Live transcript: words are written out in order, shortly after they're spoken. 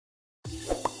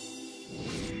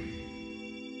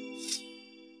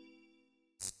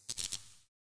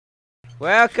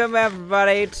Welcome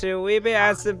everybody to Webe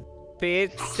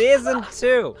SMP Season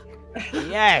 2.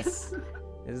 Yes!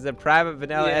 This is a private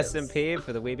vanilla SMP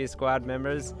for the Webe Squad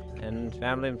members and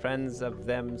family and friends of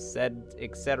them said,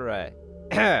 etc.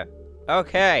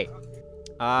 Okay.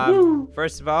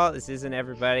 First of all, this isn't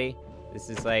everybody. This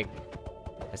is like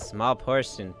a small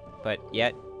portion, but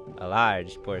yet a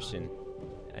large portion.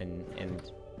 And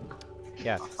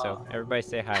yeah, so everybody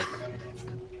say hi.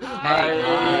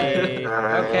 Hey.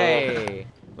 Okay,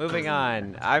 moving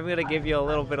on. I'm gonna give you a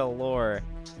little bit of lore.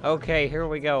 Okay, here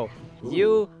we go.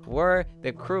 You were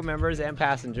the crew members and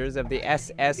passengers of the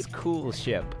SS Cool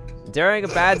ship. During a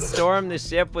bad storm, the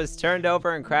ship was turned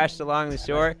over and crashed along the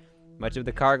shore. Much of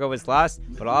the cargo was lost,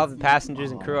 but all of the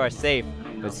passengers and crew are safe,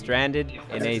 but stranded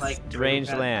in a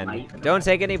strange land. Don't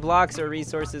take any blocks or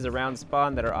resources around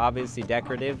spawn that are obviously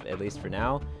decorative, at least for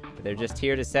now. But they're just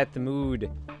here to set the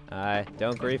mood.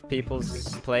 Don't grief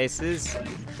people's places.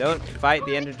 Don't fight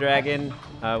the Ender Dragon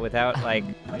without like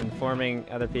informing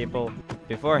other people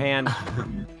beforehand.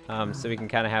 So we can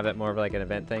kind of have that more of like an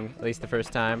event thing, at least the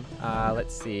first time.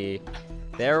 Let's see.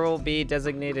 There will be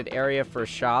designated area for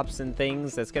shops and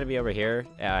things. That's gonna be over here,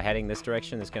 heading this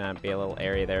direction. There's gonna be a little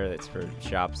area there that's for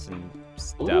shops and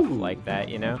stuff like that,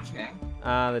 you know?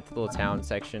 That's the little town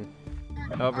section.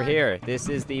 Over here, this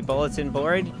is the bulletin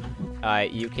board.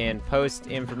 You can post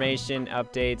information,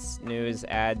 updates, news,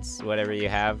 ads, whatever you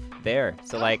have there.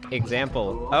 So like,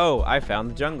 example, oh, I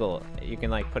found the jungle. You can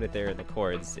like put it there in the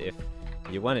chords if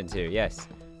you wanted to, yes.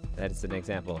 That's an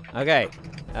example. Okay,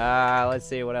 let's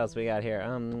see what else we got here.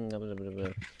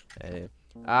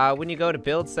 When you go to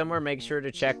build somewhere, make sure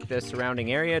to check the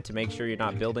surrounding area to make sure you're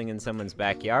not building in someone's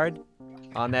backyard.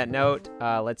 On that note,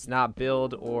 let's not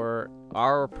build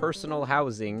our personal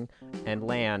housing and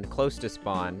land close to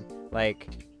spawn.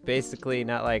 Like, basically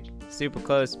not like super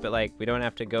close, but like we don't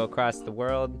have to go across the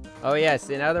world. Oh yes,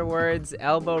 in other words,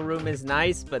 elbow room is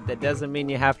nice, but that doesn't mean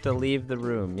you have to leave the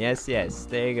room. Yes, yes,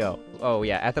 there you go. Oh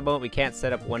yeah, at the moment we can't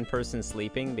set up one person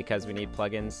sleeping because we need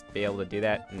plugins to be able to do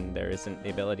that, and there isn't the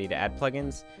ability to add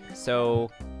plugins. So,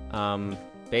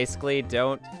 basically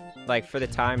don't, like for the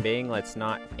time being, let's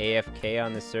not AFK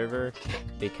on the server,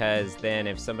 because then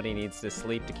if somebody needs to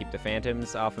sleep to keep the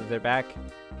phantoms off of their back,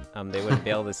 they wouldn't be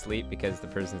able to sleep because the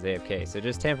person's AFK. So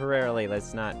just temporarily,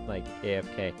 let's not like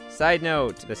AFK. Side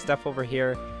note, the stuff over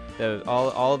here,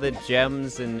 all the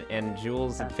gems and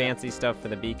jewels and fancy stuff for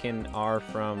the beacon are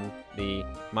from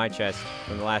my chest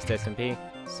from the last SMP.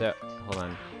 So hold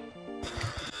on.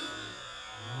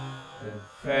 The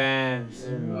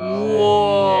phantom.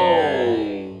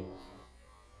 Whoa!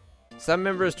 Some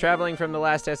members traveling from the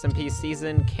last SMP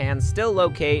season can still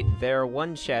locate their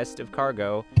one chest of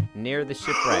cargo near the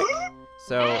shipwreck.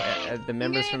 So the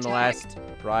members from the last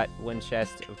brought one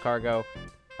chest of cargo.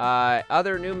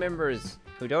 Other new members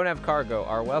who don't have cargo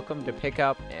are welcome to pick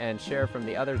up and share from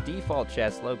the other default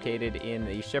chests located in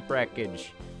the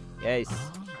shipwreckage. Yes.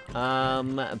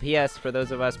 P.S. for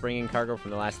those of us bringing cargo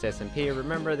from the last SMP,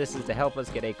 remember this is to help us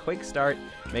get a quick start.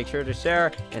 Make sure to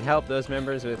share and help those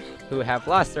members who have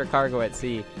lost their cargo at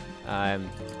sea, and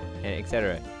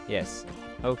etc. Yes.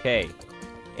 Okay.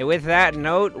 And with that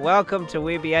note, welcome to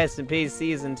Webe SMP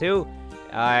Season 2.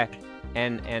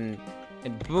 And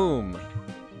boom.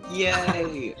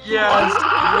 Yay! Yes!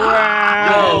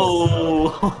 Wow!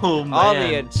 Oh, man. All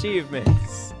the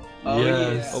achievements. Oh,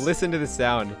 yes. Oh, listen to the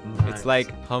sound. Nice. It's like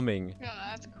humming. Oh,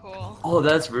 that's cool. Oh,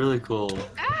 that's really cool.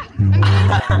 Ah!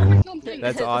 I'm getting something.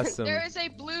 That's awesome. There is a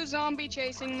blue zombie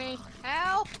chasing me.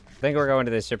 Help! I think we're going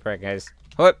to the shipwreck, guys.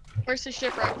 Whoop. Where's the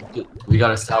shipwreck? We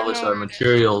gotta salvage our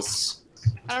materials.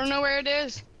 I don't know where it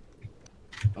is.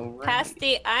 Past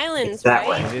the islands, that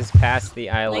right? It is past the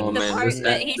Like island. the man, part this-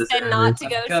 that he this said not to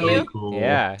go coming. to. Cool.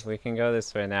 Yeah, we can go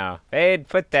this way now. Fade,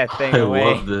 put that thing I away.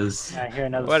 love this. I hear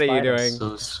another What are you spider. doing?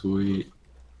 So sweet.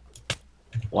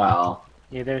 Wow.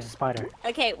 Yeah, there's a spider.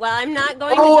 Okay, well, I'm not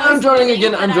going to Oh, go I'm drowning swimming,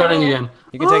 again. but I'm I drowning will- again.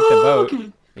 You can take the boat. Okay.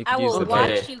 You I can use will the watch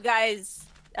boat. Okay. you guys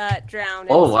drown.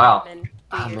 Oh, and wow. swim and do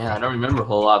Oh your man, I thing. don't remember a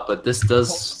whole lot, but this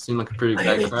does seem like a pretty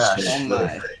bad crash. Oh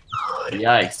my.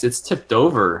 Yikes, it's tipped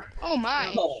over. Oh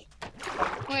my.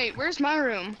 Wait, where's my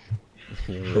room?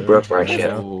 Who broke my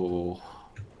ship? Oh.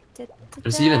 Da-da-da.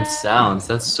 There's even sounds.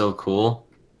 That's so cool.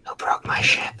 Who broke my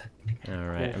ship?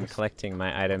 Alright, I'm collecting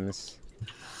my items.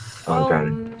 Oh, God.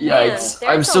 Man, Yikes, there's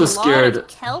I'm a so lot of scared.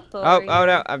 kelp Oh, over oh no,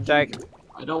 here. I'm dying.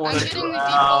 I don't I'm want to getting the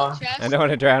drown. default chest. I don't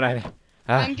want to drown.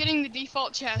 I'm getting the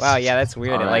default chest. Wow, yeah, that's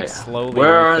weird. It like Alright. slowly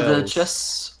Where are the refills.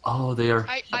 chests? Oh, they are.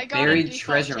 I got a Buried default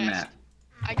treasure chest. map.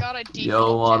 I got a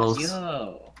default YoWaddles. chest.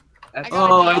 Yo. I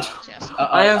got Oh, a default chest.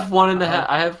 I have 1.5.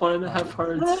 I have 1.5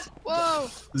 hearts. Whoa.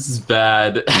 This is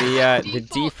bad. The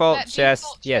default that chest.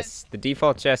 default Yes, chest. the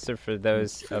default chests are for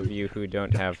those of you who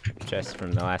don't have chests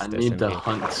from the last I need the SMP.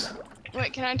 hunt.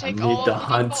 Wait, can I I take need all the of the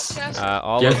hunts. default chests?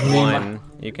 All Give of me my one.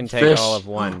 You can take Fish. all of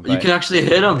one. You But can actually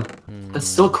hit them. That's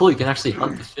so cool. You can actually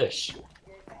hunt the fish.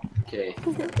 Okay.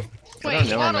 Wait,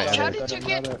 know where my Waddles, how other-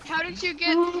 did you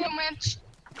get so much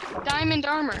diamond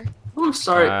armor? Oh,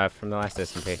 sorry. from the last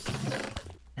SMP.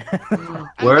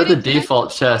 Where are the getting default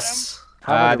connected to the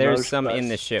chests? There's some in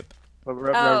the ship. Oh,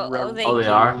 they Oh, they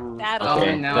can- are? That'll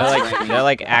Okay. do. now They're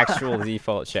like actual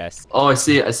default chests. Oh, I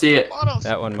see it. I see it. Waddles.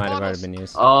 That one might have already Waddles, been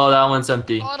used. Oh, that one's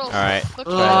empty. Waddles. Alright. Look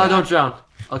what Oh, I got. don't drown.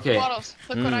 Okay. Waddles,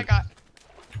 look what I Mm. got.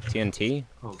 TNT?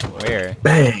 Oh, boy. Where?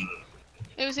 Bang!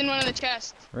 It was in one of the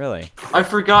chests. Really? I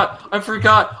forgot. I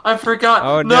forgot.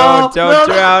 Oh no! Don't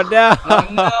drown! No!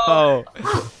 Oh,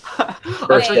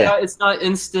 I forgot it's not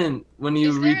instant when you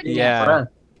Is there read a Yeah. breath.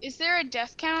 Is there a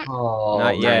death count? Oh,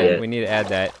 Not yet. yet. We need to add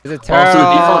that. There's a Also, turtle.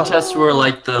 the default chests were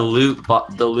like the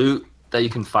loot that you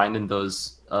can find in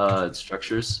those Yes,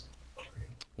 structures.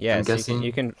 I'm you can. guessing.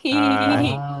 You can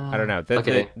I I don't know.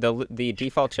 Okay. The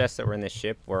default chests that were in the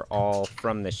ship were all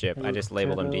from the ship. I just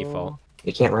labeled them default.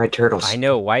 You can't ride turtles. I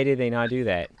know. Why did they not do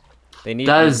that? They need.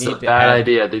 That you is a need to bad add,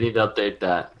 idea. They need to update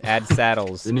that. Add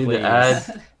saddles. They need please. to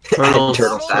add turtles,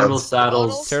 Turtle turtle saddles.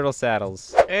 saddles. Turtle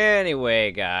saddles.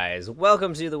 Anyway, guys,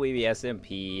 welcome to the Webe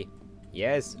SMP.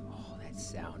 Yes. Oh, that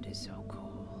sound is so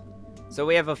cool. So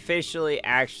we have officially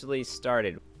actually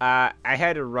started. I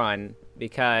had to run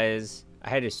because I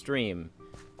had to stream,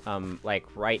 like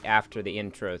right after the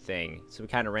intro thing. So we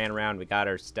kind of ran around. We got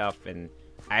our stuff, and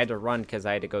I had to run because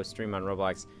I had to go stream on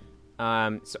Roblox.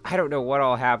 So I don't know what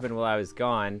all happened while I was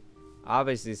gone.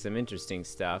 Obviously, some interesting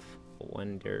stuff.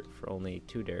 1 dirt for only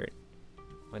 2 dirt.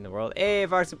 What in the world? Hey,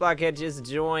 Foxy Blockhead just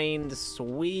joined.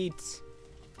 Sweet.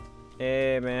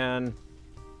 Hey, man.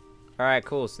 Alright,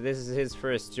 cool. So this is his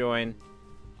first join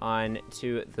on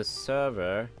to the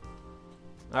server.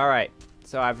 Alright.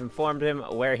 So I've informed him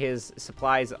where his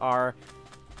supplies are.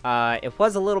 It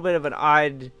was a little bit of an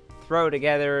odd throw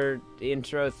together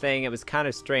intro thing. It was kind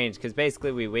of strange because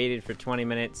basically we waited for 20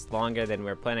 minutes longer than we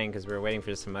were planning because we were waiting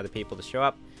for some other people to show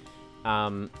up.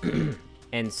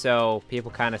 And so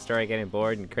people kind of started getting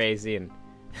bored and crazy,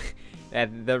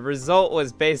 and the result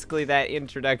was basically that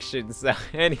introduction. So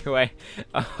anyway,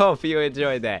 I hope you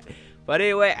enjoyed that. But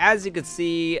anyway, as you can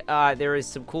see, there is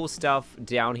some cool stuff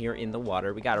down here in the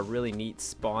water. We got a really neat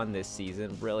spawn this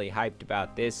season. Really hyped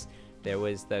about this. There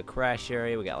was the crash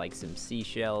area. We got like some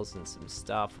seashells and some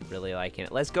stuff. Really liking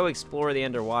it. Let's go explore the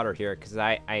underwater here, because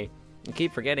I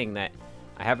keep forgetting that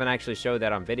I haven't actually showed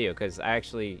that on video, because I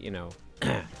actually, you know,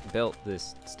 built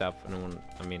this stuff.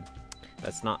 I mean,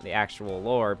 that's not the actual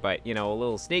lore, but, you know, a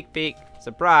little sneak peek.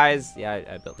 Surprise! Yeah,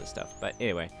 I built this stuff. But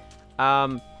anyway,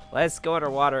 let's go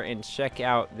underwater and check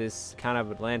out this kind of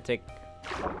Atlantic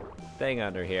thing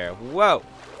under here. Whoa!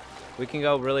 We can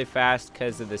go really fast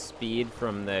because of the speed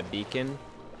from the beacon.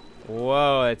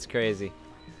 Whoa, that's crazy.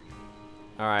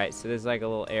 Alright, so there's like a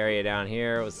little area down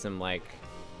here with some like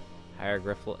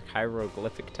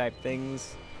hieroglyphic type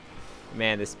things.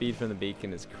 Man, the speed from the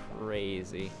beacon is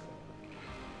crazy.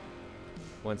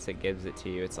 Once it gives it to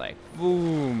you, it's like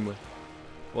boom.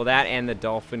 Well, that and the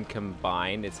dolphin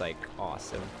combined, it's like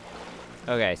awesome.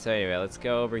 Okay, so anyway, let's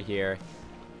go over here.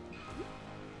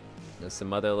 There's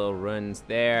some other little ruins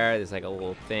there. There's like a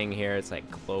little thing here. It's like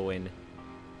glowing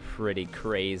pretty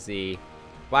crazy.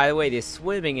 By the way, the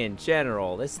swimming in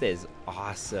general, this is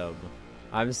awesome.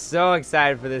 I'm so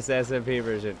excited for this SMP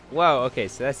version. Whoa, okay,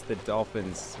 so that's the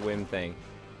dolphin swim thing.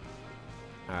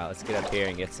 Alright, let's get up here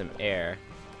and get some air.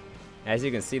 As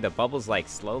you can see, the bubbles like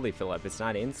slowly fill up. It's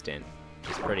not instant.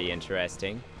 It's pretty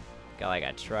interesting. Got like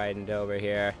a trident over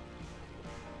here.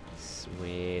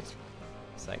 Sweet.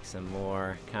 It's like some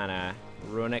more kind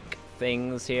of runic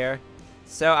things here.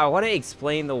 So I want to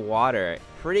explain the water.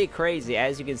 Pretty crazy.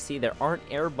 As you can see, there aren't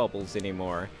air bubbles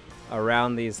anymore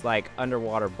around these like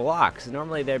underwater blocks.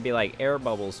 Normally there'd be like air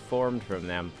bubbles formed from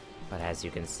them, but as you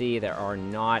can see, there are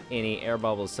not any air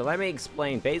bubbles. So let me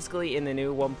explain. Basically, in the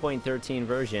new 1.13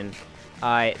 version,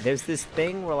 there's this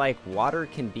thing where like water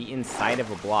can be inside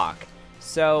of a block.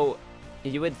 So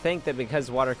you would think that because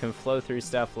water can flow through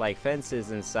stuff like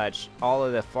fences and such, all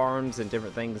of the farms and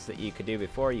different things that you could do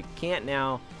before, you can't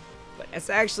now. But it's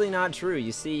actually not true.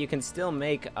 You see, you can still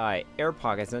make air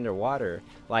pockets underwater,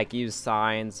 like use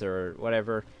signs or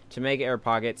whatever to make air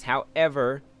pockets.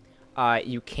 However,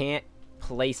 you can't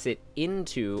place it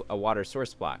into a water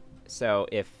source block. So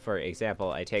if, for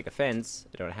example, I take a fence,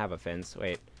 I don't have a fence,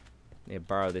 wait, Let me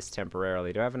borrow this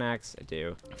temporarily. Do I have an axe? I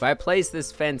do. If I place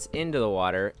this fence into the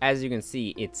water, as you can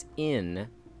see, it's in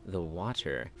the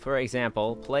water. For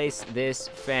example, place this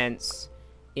fence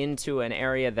into an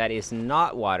area that is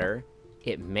not water,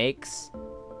 it makes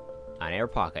an air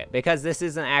pocket. Because this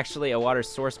isn't actually a water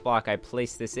source block I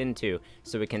placed this into,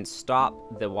 so it can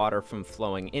stop the water from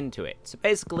flowing into it. So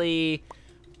basically,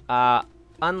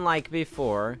 unlike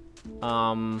before,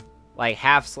 like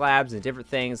half slabs and different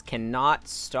things cannot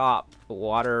stop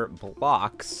water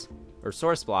blocks or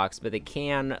source blocks, but they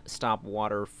can stop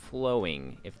water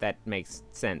flowing, if that makes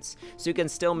sense. So you can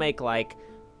still make like,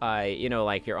 you know,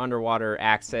 like your underwater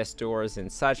access doors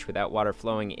and such without water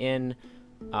flowing in,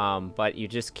 but you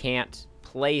just can't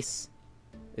place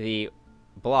the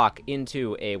block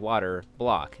into a water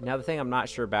block. Now the thing I'm not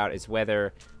sure about is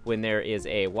whether when there is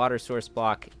a water source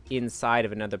block inside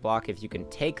of another block, if you can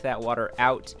take that water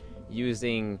out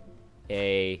using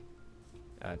a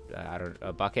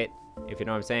bucket, if you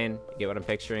know what I'm saying. You get what I'm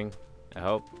picturing, I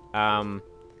hope. I'm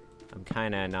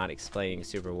kind of not explaining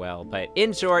super well, but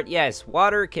in short, yes,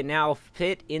 water can now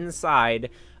fit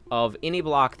inside of any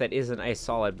block that isn't a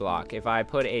solid block. If I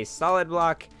put a solid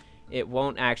block, it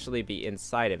won't actually be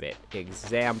inside of it.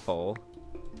 Example.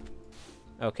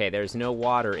 Okay, there's no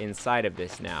water inside of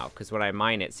this now, because when I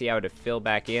mine it, see how it fill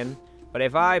back in? But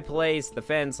if I place the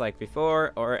fence like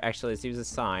before, or actually let's use a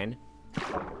sign,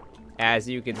 as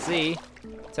you can see,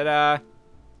 ta-da,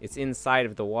 it's inside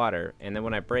of the water. And then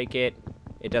when I break it,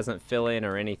 it doesn't fill in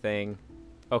or anything.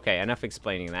 Okay, enough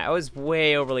explaining that. It was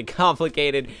way overly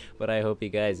complicated, but I hope you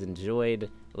guys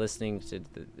enjoyed listening to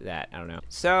that. I don't know.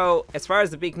 So, as far as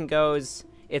the beacon goes,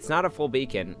 it's not a full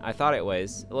beacon. I thought it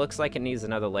was. It looks like it needs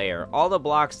another layer. All the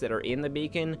blocks that are in the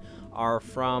beacon are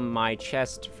from my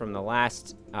chest from the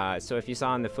last... so if you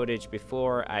saw in the footage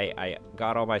before, I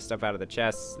got all my stuff out of the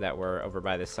chests that were over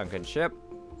by the sunken ship.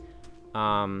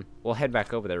 We'll head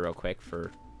back over there real quick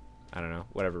for... I don't know,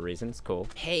 whatever reasons. Cool.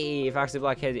 Hey, Foxy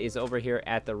Blockhead is over here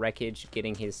at the wreckage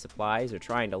getting his supplies, or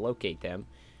trying to locate them,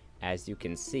 as you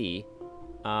can see.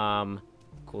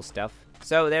 Cool stuff.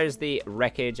 So there's the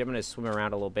wreckage. I'm gonna swim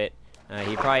around a little bit.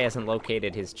 He probably hasn't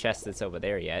located his chest that's over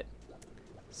there yet,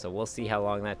 so we'll see how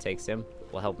long that takes him.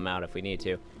 We'll help him out if we need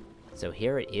to. So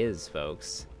here it is,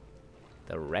 folks.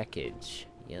 The wreckage.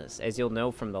 Yes, as you'll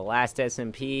know from the last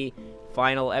SMP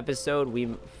final episode,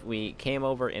 we came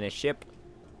over in a ship.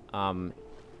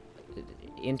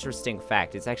 Interesting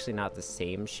fact, it's actually not the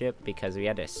same ship because we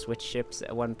had to switch ships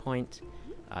at one point.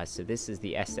 So this is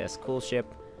the SS Cool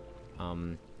ship.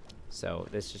 So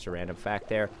this is just a random fact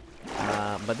there.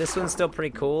 But this one's still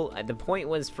pretty cool. The point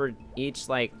was for each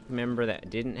like member that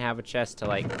didn't have a chest to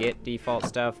like get default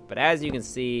stuff. But as you can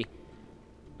see,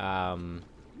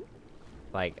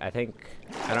 like I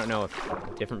don't know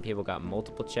if different people got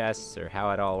multiple chests or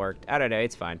how it all worked. I don't know,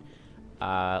 it's fine.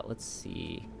 Let's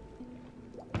see.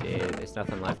 There's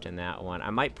nothing left in that one. I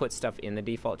might put stuff in the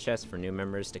default chest for new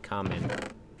members to come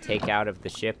and take out of the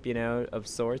ship, you know, of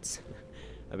sorts.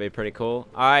 That'd be pretty cool.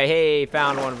 Alright, hey,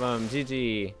 found one of them.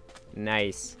 GG.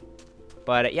 Nice.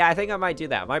 But yeah, I think I might do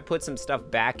that. I might put some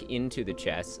stuff back into the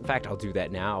chest. In fact, I'll do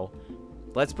that now.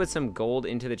 Let's put some gold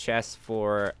into the chest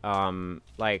for,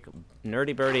 like,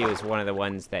 Nerdy Birdie was one of the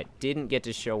ones that didn't get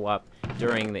to show up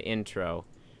during the intro.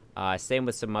 Same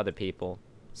with some other people.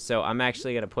 So I'm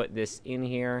actually going to put this in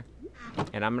here,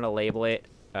 and I'm going to label it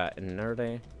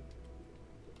Nerdy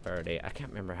Birdie. I can't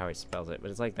remember how he spells it, but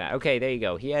it's like that. Okay, there you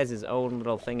go. He has his own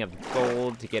little thing of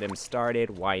gold to get him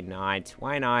started. Why not?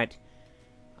 Why not?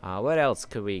 What else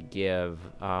could we give?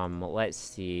 Let's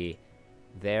see.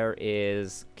 There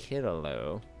is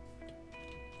Kidalo.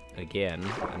 Again,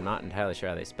 I'm not entirely sure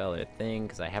how they spell it thing,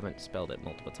 because I haven't spelled it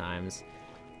multiple times.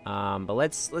 But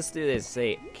let's do this.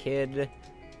 Say Kid...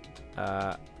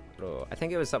 I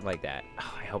think it was something like that.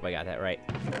 Oh, I hope I got that right.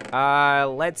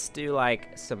 Let's do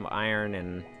like some iron,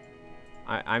 and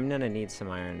I'm gonna need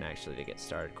some iron actually to get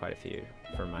started, quite a few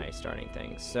for my starting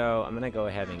things. So I'm gonna go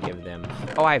ahead and give them,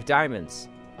 oh, I have diamonds.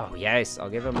 Oh yes, I'll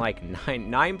give them like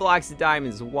nine blocks of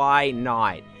diamonds. Why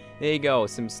not? There you go,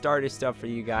 some starter stuff for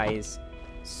you guys.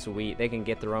 Sweet, they can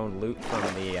get their own loot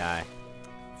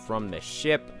from the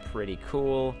ship. Pretty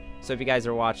cool. So if you guys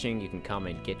are watching, you can come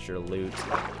and get your loot.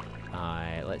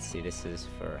 Let's see, this is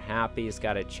for Happy. He's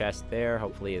got a chest there.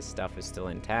 Hopefully his stuff is still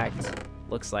intact.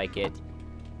 Looks like it.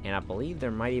 And I believe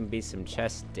there might even be some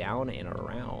chests down and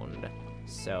around.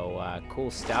 So,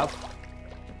 cool stuff.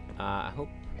 I hope...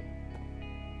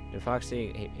 Did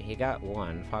Foxy... He got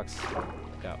one. Fox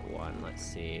got one. Let's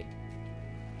see.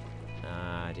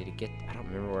 Did he get... I don't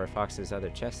remember where Fox's other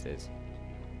chest is.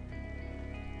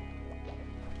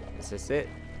 Is this it?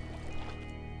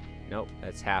 Nope,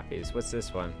 that's Happy's. What's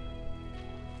this one?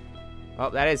 Oh,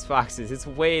 that is Fox's. It's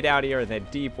way down here in the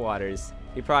deep waters.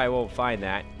 He probably won't find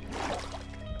that.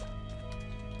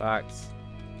 Fox.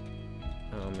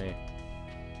 Oh, man.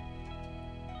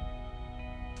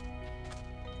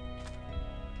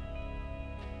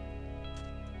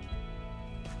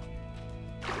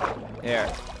 There.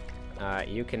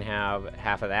 You can have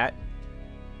half of that.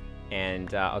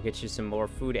 And I'll get you some more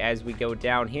food as we go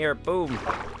down here. Boom.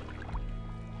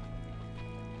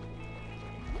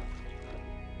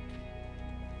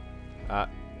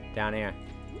 Down here.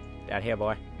 Down here,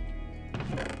 boy.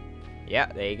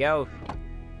 Yeah, there you go.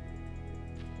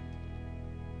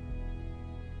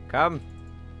 Come.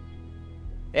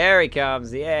 There he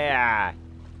comes. Yeah.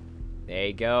 There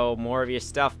you go. More of your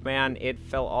stuff, man. It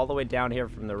fell all the way down here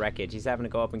from the wreckage. He's having to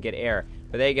go up and get air.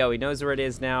 But there you go. He knows where it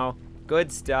is now.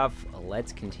 Good stuff.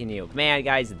 Let's continue. Man,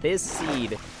 guys, this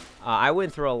seed, I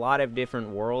went through a lot of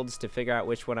different worlds to figure out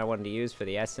which one I wanted to use for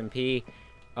the SMP.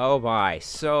 Oh my,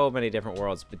 so many different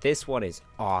worlds. But this one is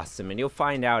awesome. And you'll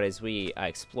find out as we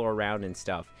explore around and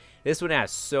stuff. This one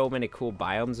has so many cool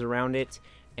biomes around it.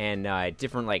 And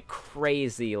different, like,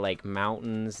 crazy, like,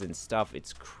 mountains and stuff.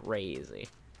 It's crazy.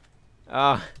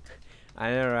 Oh,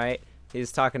 I know, right?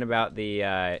 He's talking about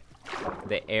the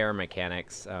air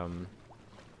mechanics. The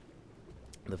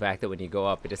fact that when you go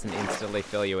up, it doesn't instantly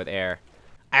fill you with air.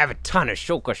 I have a ton of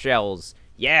shulker shells.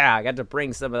 Yeah, I got to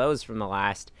bring some of those from the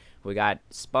last. We got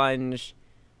sponge.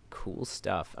 Cool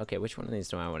stuff. Okay, which one of these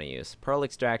do I want to use? Pearl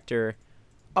extractor.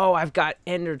 Oh, I've got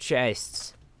ender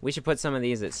chests. We should put some of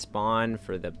these at spawn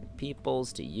for the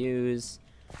peoples to use.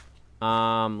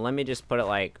 Let me just put it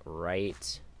like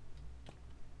right.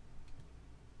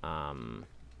 Do I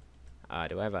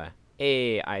have a?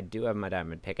 Hey, I do have my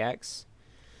diamond pickaxe.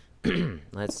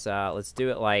 Let's do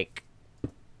it like.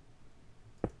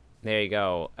 There you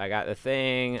go. I got the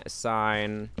thing. A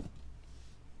sign.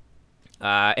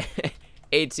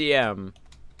 ATM.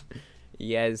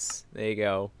 Yes, there you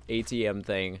go. ATM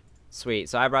thing. Sweet.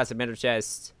 So I brought some ender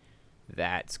chests.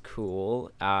 That's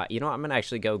cool. You know what? I'm gonna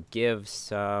actually go give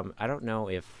some. I don't know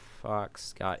if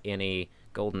Fox got any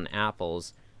golden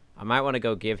apples. I might want to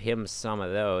go give him some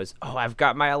of those. Oh, I've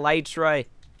got my elytra.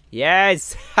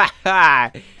 Yes.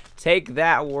 Take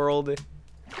that, world.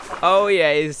 Oh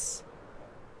yes.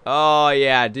 Oh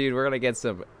yeah, dude. We're gonna get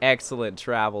some excellent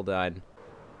travel done.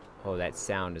 Oh, that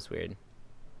sound is weird.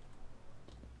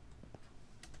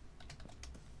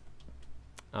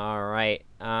 Alright,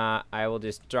 I will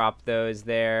just drop those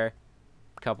there.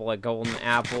 Couple of golden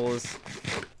apples.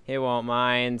 He won't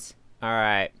mind.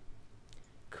 Alright.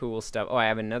 Cool stuff. Oh, I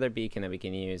have another beacon that we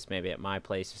can use maybe at my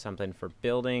place or something for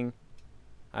building.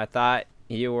 I thought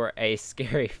you were a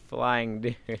scary flying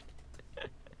dude.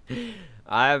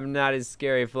 I'm not a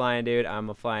scary flying dude. I'm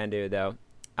a flying dude, though.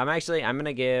 I'm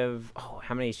gonna give... Oh,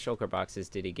 how many shulker boxes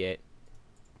did he get?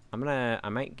 I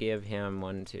might give him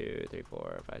 1, 2, 3,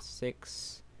 4, 5,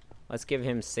 6. Let's give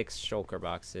him 6 shulker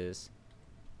boxes.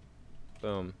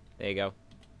 Boom. There you go.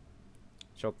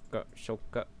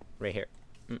 Shulker. Right here.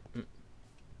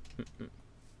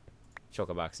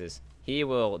 Shulker boxes. He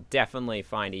will definitely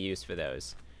find a use for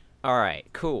those. Alright,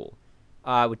 cool.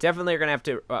 We definitely are gonna have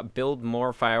to build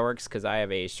more fireworks because I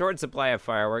have a short supply of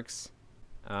fireworks.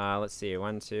 Let's see.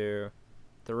 1, 2,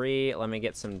 3. Let me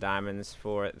get some diamonds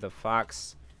for the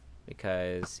fox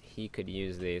because he could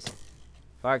use these.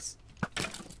 Fox,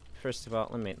 first of all,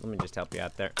 let me just help you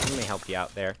out there. Let me help you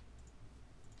out there.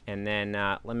 And then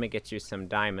let me get you some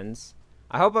diamonds.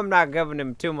 I hope I'm not giving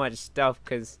him too much stuff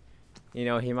because, you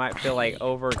know, he might feel like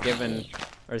over-given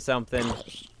or something.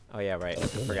 Oh, yeah, right. I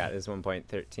forgot. This is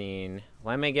 1.13.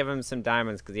 Let me give him some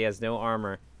diamonds because he has no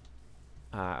armor.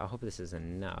 I hope this is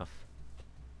enough.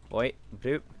 Wait.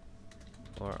 Boop.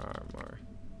 More armor.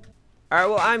 Alright,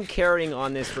 well, I'm carrying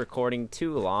on this recording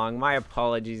too long. My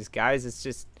apologies, guys. It's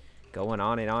just going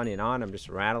on and on and on. I'm just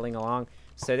rattling along.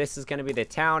 So this is going to be the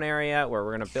town area where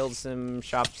we're going to build some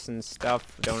shops and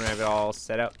stuff. Don't have it all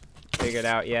set up, figured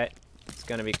out yet. It's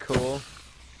going to be cool.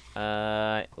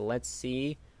 Let's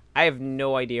see. I have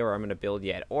no idea where I'm going to build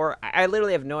yet. Or I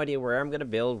literally have no idea where I'm going to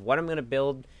build, what I'm going to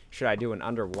build. Should I do an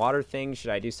underwater thing? Should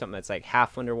I do something that's like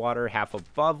half underwater, half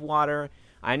above water?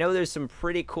 I know there's some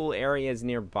pretty cool areas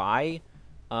nearby.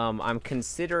 I'm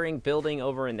considering building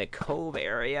over in the cove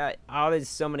area. Oh, there's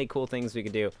so many cool things we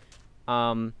could do.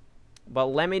 But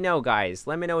let me know, guys.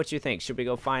 Let me know what you think. Should we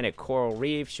go find a coral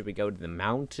reef? Should we go to the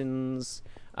mountains?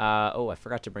 Oh, I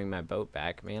forgot to bring my boat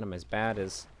back. Man, I'm as bad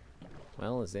as...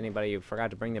 Well, as anybody who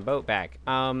forgot to bring the boat back.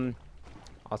 I'll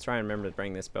try and remember to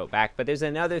bring this boat back. But there's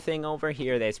another thing over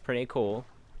here that's pretty cool.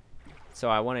 So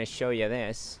I want to show you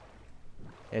this.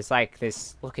 It's like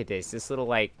this, look at this little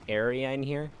like area in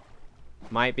here.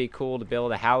 Might be cool to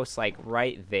build a house like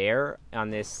right there on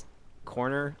this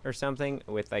corner or something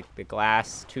with like the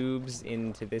glass tubes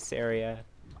into this area.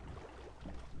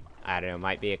 I don't know,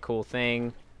 might be a cool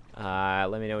thing. Let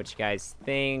me know what you guys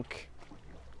think.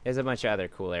 There's a bunch of other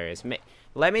cool areas.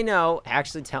 Let me know,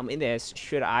 actually tell me this,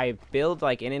 should I build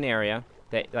like in an area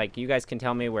that like you guys can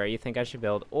tell me where you think I should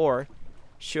build, or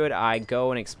should I go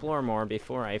and explore more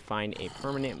before I find a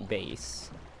permanent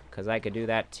base? Because I could do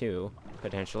that too,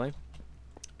 potentially.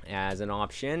 As an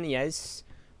option, yes.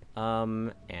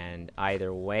 And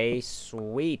either way,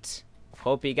 sweet.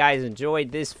 Hope you guys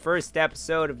enjoyed this first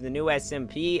episode of the new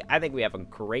SMP. I think we have a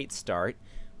great start.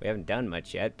 We haven't done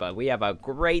much yet, but we have a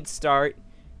great start.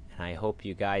 And I hope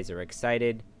you guys are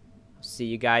excited. I'll see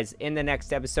you guys in the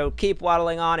next episode. Keep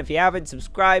waddling on. If you haven't,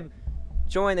 subscribe.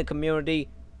 Join the community.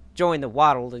 Join the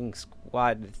waddling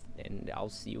squad, and I'll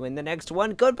see you in the next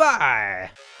one.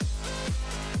 Goodbye!